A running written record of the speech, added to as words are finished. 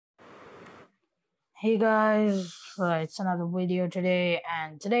Hey guys, it's another video today,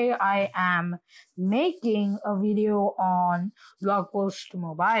 and today I am making a video on BLOCKPOST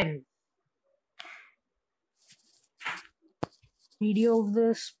Mobile. Video of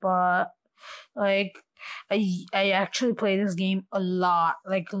this, but like I actually play this game a lot,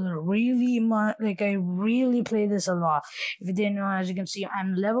 like really much. Like I really play this a lot. If you didn't know, as you can see,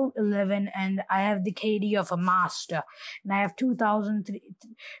 I'm level 11 and I have the KD of a master, and I have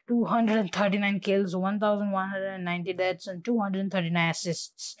 2,239 kills, 1,190 deaths, and 239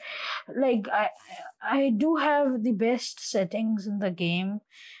 assists. Like I do have the best settings in the game.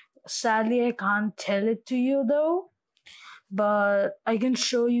 Sadly, I can't tell it to you though, but I can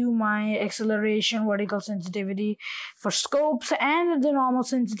show you my acceleration, vertical sensitivity for scopes, and the normal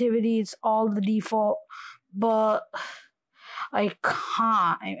sensitivity. It's all the default, but I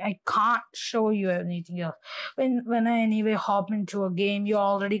can't show you anything else. When I anyway hop into a game, you're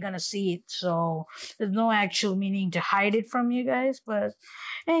already gonna see it, so there's no actual meaning to hide it from you guys. But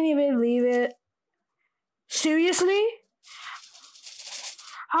anyway, leave it. Seriously?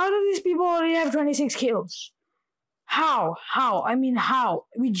 How do these people already have 26 kills? How? I mean, how?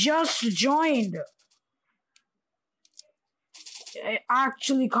 We just joined. I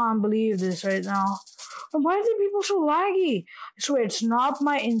actually can't believe this right now. Why are the people so laggy? I swear, it's not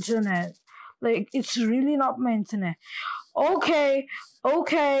my internet. Like, it's really not my internet. Okay.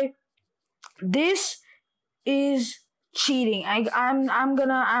 This is cheating. I'm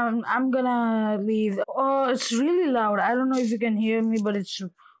gonna leave. Oh, it's really loud. I don't know if you can hear me, but it's.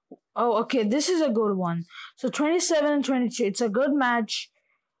 Oh, okay, this is a good one. So 27 and 22, it's a good match,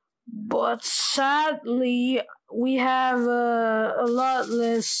 but sadly we have a lot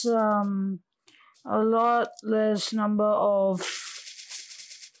less number of.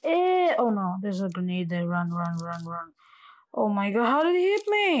 Oh no, there's a grenade there. Run! Oh my god, how did he hit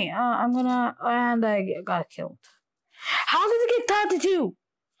me? And I got killed. How did he get 32?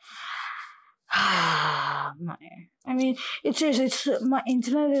 I mean, it's my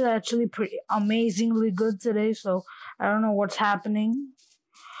internet is actually pretty amazingly good today, so I don't know what's happening.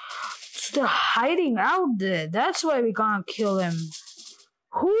 They're hiding out there. That's why we can't kill him.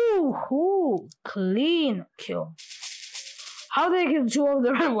 Who? Clean kill. How they kill two of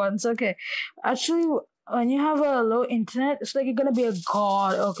the red ones? Okay, actually, when you have a low internet, it's like you're gonna be a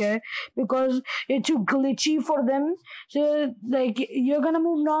god, okay? Because you're too glitchy for them. So, like, you're gonna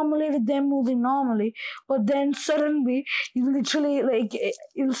move normally with them moving normally, but then suddenly, you literally, like,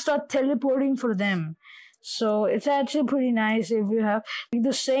 you'll start teleporting for them. So, it's actually pretty nice if you have, like,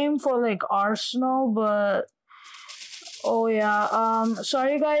 the same for, like, Arsenal, but. Oh yeah,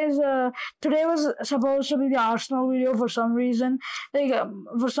 sorry guys, today was supposed to be the Arsenal video for some reason. Like,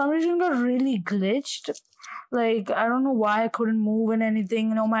 for some reason got really glitched. Like, I don't know why I couldn't move and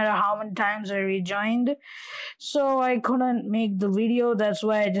anything, no matter how many times I rejoined. So I couldn't make the video, that's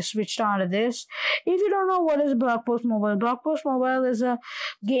why I just switched on to this. If you don't know what is BLOCKPOST Mobile, BLOCKPOST Mobile is a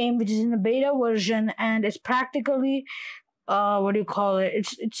game which is in the beta version, and it's practically, what do you call it?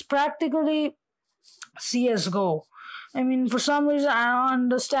 It's practically CSGO. I mean, for some reason, I don't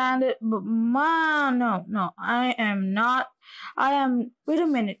understand it, but man, no, I am not. Wait a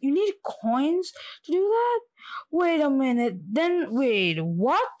minute, you need coins to do that? Wait a minute, wait,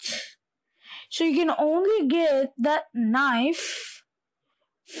 what? So you can only get that knife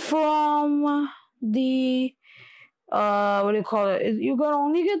from the, what do you call it? You can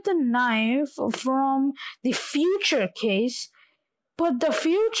only get the knife from the future case. But the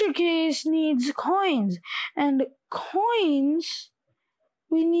future case needs coins, and coins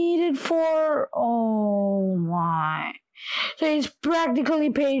we need it for. Oh my! So it's practically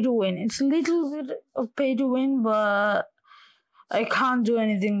pay to win. It's a little bit of pay to win, but I can't do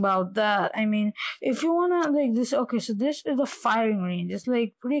anything about that. I mean, if you wanna like this, okay. So this is a firing range. It's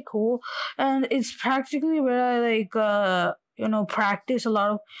like pretty cool, and it's practically where I like practice a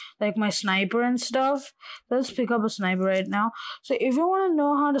lot of like my sniper and stuff. Let's pick up a sniper right now. So if you want to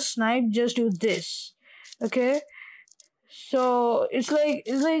know how to snipe, just do this. Okay, so it's like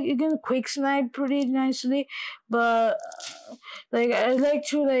you can quick snipe pretty nicely, but like I like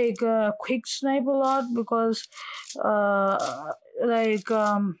to like quick snipe a lot because like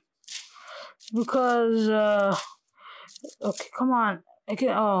because okay, come on,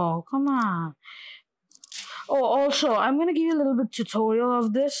 come on. Oh, also, I'm gonna give you a little bit tutorial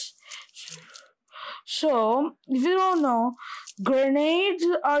of this. So, if you don't know, grenades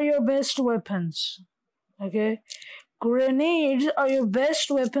are your best weapons. Okay? Grenades are your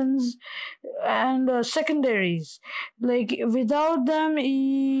best weapons and secondaries. Like, without them,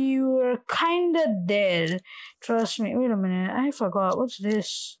 you're kinda dead. Trust me. Wait a minute, I forgot. What's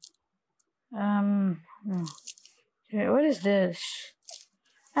this? Okay, what is this?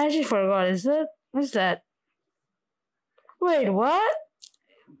 I actually forgot. What's that? Wait, what?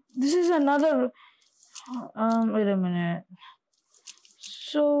 This is another. Wait a minute.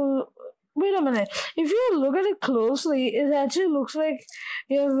 So, wait a minute. If you look at it closely, it actually looks like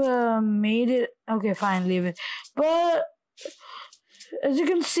you've made it. Okay, fine, leave it. But as you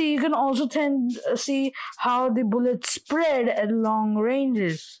can see, you can also see how the bullets spread at long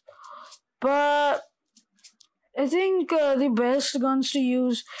ranges. But I think the best guns to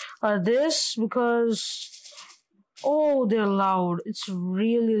use are this because they're loud. It's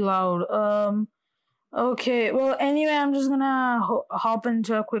really loud. Okay. Well, anyway, I'm just gonna hop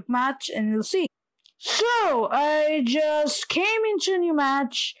into a quick match, and we'll see. So I just came into a new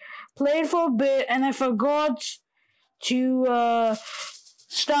match, played for a bit, and I forgot to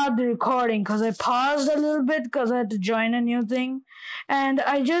start the recording because I paused a little bit because I had to join a new thing, and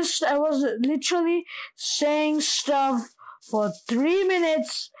I was literally saying stuff for 3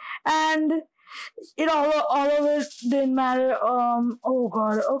 minutes, and all of it didn't matter. Oh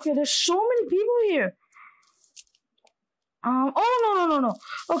god, okay, there's so many people here. Oh no.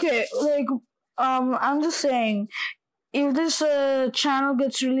 Okay, like I'm just saying, if this channel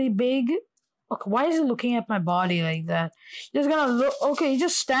gets really big. Okay, why is he looking at my body like that? He's gonna look. Okay, he's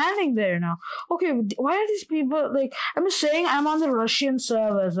just standing there now. Okay, why are these people like? I'm just saying I'm on the Russian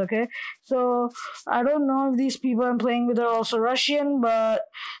servers. Okay, so I don't know if these people I'm playing with are also Russian, but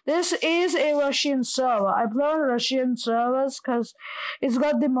this is a Russian server. I play on Russian servers because it's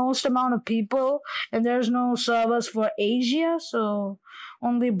got the most amount of people, and there's no servers for Asia, so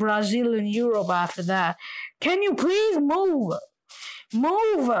only Brazil and Europe after that. Can you please move?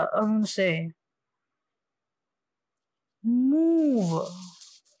 Move! I'm gonna say. Move.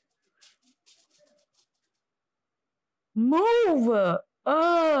 Move.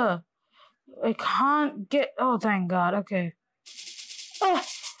 I can't get. Oh, thank God. Okay.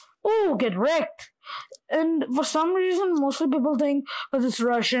 Oh, get wrecked. And for some reason, mostly people think that this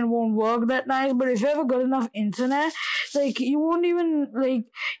Russian won't work that nice. But if you have a good enough internet, like you won't even like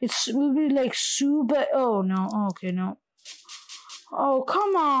it will be like super. Oh no. Okay, no. Oh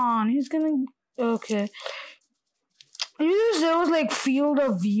come on. He's gonna. Okay. There was like field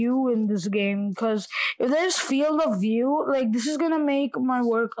of view in this game because if there's field of view, like this is gonna make my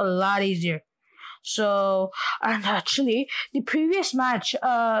work a lot easier. So, and actually, the previous match,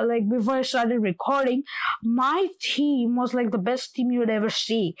 like before I started recording, my team was like the best team you would ever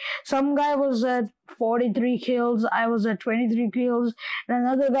see. Some guy was at 43 kills, I was at 23 kills, and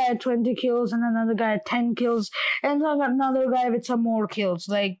another guy at 20 kills, and another guy at 10 kills, and another guy with some more kills.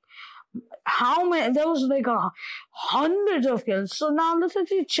 Like, how many? There was like hundreds of kills. So now let's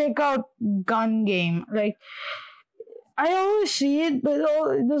actually check out gun game. Like I always see it, but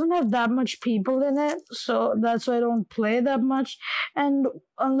it doesn't have that much people in it, so that's why I don't play that much. And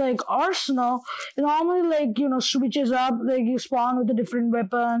unlike Arsenal, it normally switches up. Like you spawn with a different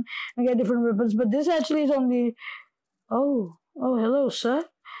weapon and get different weapons. But this actually is only. Oh, hello, sir.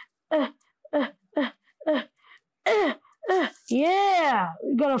 Uh, uh, uh, uh, yeah,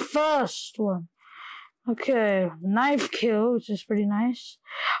 we got a first one. Okay, knife kill, which is pretty nice.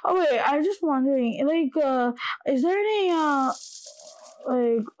 Oh wait, I'm just wondering, is there any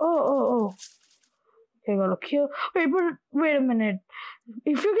okay, got a kill. Wait a minute.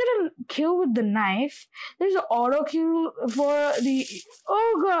 If you get a kill with the knife, there's an auto kill for the.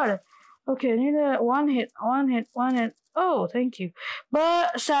 Oh god. Okay, I need a one hit. Oh, thank you.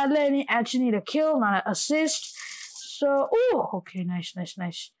 But sadly, I actually need a kill, not an assist. So, okay, nice.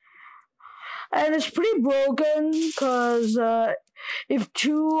 And it's pretty broken because if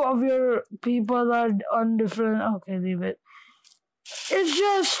two of your people are on different, okay, leave it. It's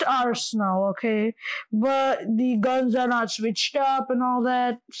just Arsenal, okay, but the guns are not switched up and all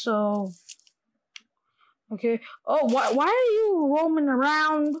that, so okay. Oh, why are you roaming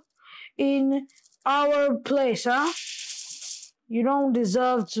around in our place, huh? You don't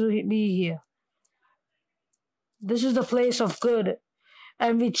deserve to be here. This is the place of good.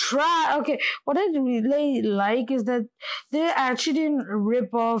 And we try. Okay, what I really like is that they actually didn't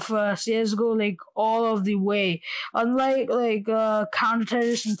rip off CS:GO like all of the way. Unlike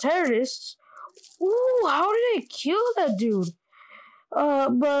counter-terrorists and terrorists. Ooh, how did I kill that dude?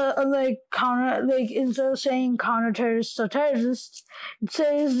 But instead of saying counter-terrorists or terrorists, it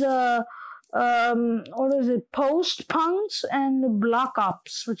says what is it? Post-punks and block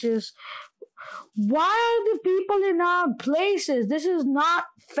ops, which is. Why are the people in our places? This is not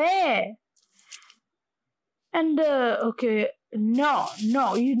fair. And okay, no,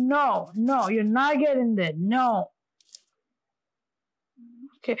 you're not getting there. No.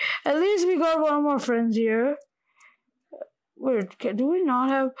 Okay, at least we got one more friends here. Wait, do we not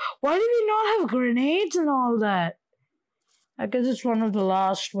have... Why do we not have grenades and all that? I guess it's one of the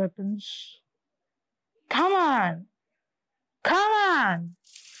last weapons. Come on! Come on!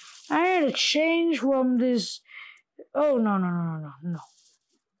 I need to change from this... Oh, no, no, no, no, no, no.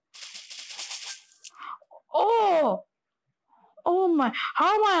 Oh! Oh my...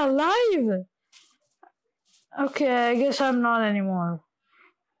 How am I alive? Okay, I guess I'm not anymore.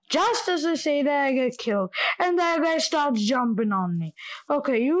 Just as I say that, I get killed. And that guy starts jumping on me.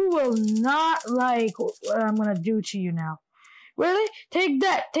 Okay, you will not like what I'm gonna do to you now. Really? Take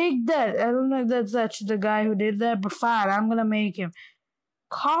that, take that. I don't know if that's actually the guy who did that, but fine, I'm gonna make him.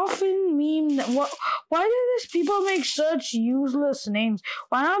 Coffin meme. What? Why do these people make such useless names?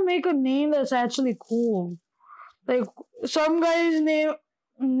 Why not make a name that's actually cool? Like some guy's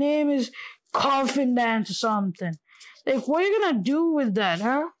name is Coffin Dance or something. Like, what are you gonna do with that,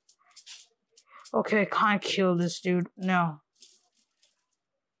 huh? Okay, I can't kill this dude. No.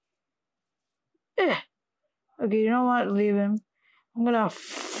 Eh. Okay, you know what? Leave him. I'm gonna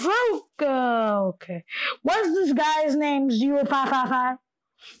okay. What's this guy's name? 0555?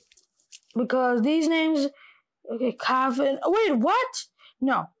 Because these names. Okay, Coffin. Oh, wait, what?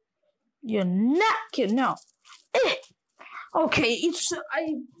 No. You're not kidding. No. Eh. Okay,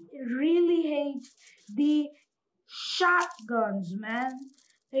 I really hate the shotguns, man.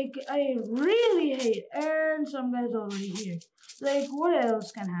 Like, I really hate, and some guys already here. Like, what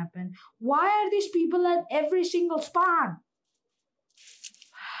else can happen? Why are these people at every single spawn?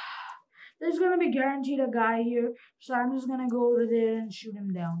 There's gonna be guaranteed a guy here, so I'm just gonna go over there and shoot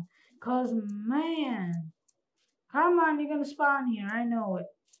him down. Cause, man, come on, you're gonna spawn here, I know it.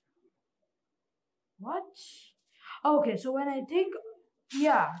 What? Okay, so when I think,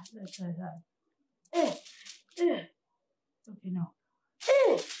 yeah, that's what I thought. Okay, no.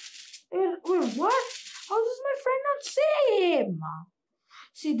 Wait, what? How does my friend not see him?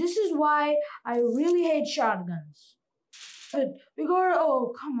 See, this is why I really hate shotguns. We got,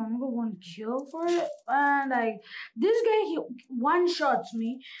 oh, come on, we got one kill for it. And, like, this guy, he one-shots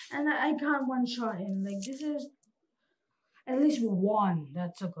me, and I can't one-shot him. Like, this is at least one.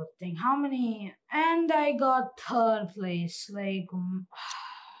 That's a good thing. How many? And I got third place. Like,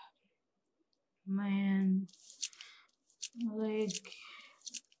 man. Like...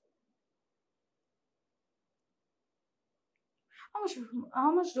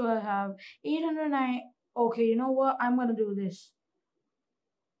 How much do I have? 809. Okay, you know what? I'm gonna do this.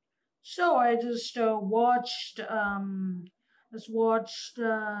 So I just watched ad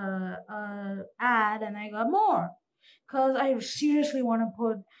and I got more. Cause I seriously want to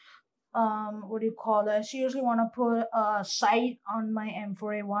put what do you call it? I seriously want to put a sight on my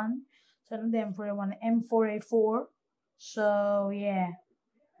M4A1. So not the M4A1, M4A4. So yeah.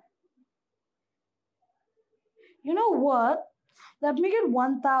 You know what? Let me get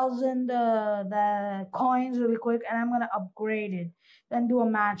 1,000 the coins really quick, and I'm gonna upgrade it. Then do a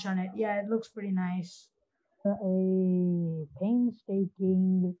match on it. Yeah, it looks pretty nice. A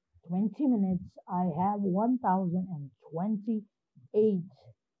painstaking 20 minutes. I have 1,028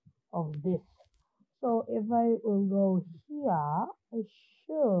 of this. So if I will go here, I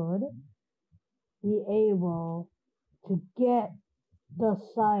should be able to get the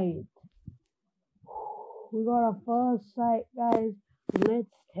site. We got our first site, guys.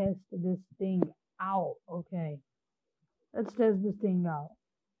 Let's test this thing out. Okay. Let's test this thing out.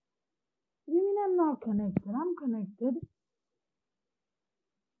 What do you mean I'm not connected? I'm connected.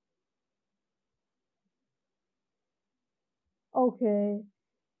 Okay.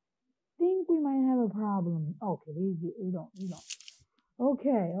 Think we might have a problem. Okay, we don't.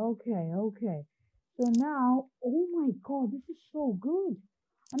 Okay. So now, oh my god, this is so good.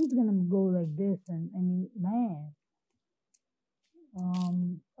 I'm just gonna go like this and man.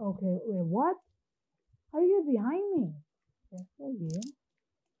 Okay, wait, what? How are you behind me? Yes, right here.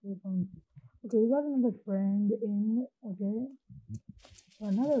 Okay, we got another friend in. Okay,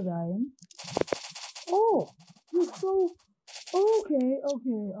 another guy in. Oh, you're so. Okay.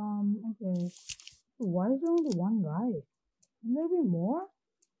 Okay. Why is there only one guy? Can there be more?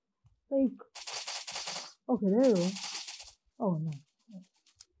 Like, okay, there you go. Oh no.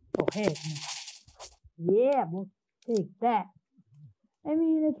 Oh heck no. Yeah, we'll take that. I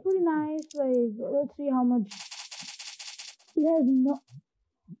mean, it's pretty nice. Like, let's see how much. It has no.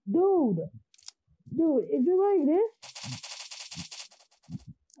 Dude, if you like this,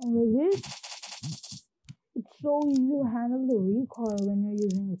 it's so easy to handle the recoil when you're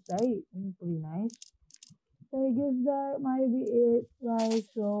using the sight. It's pretty nice. So I guess that might be it, guys.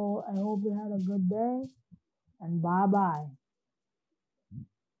 So I hope you had a good day, and bye bye.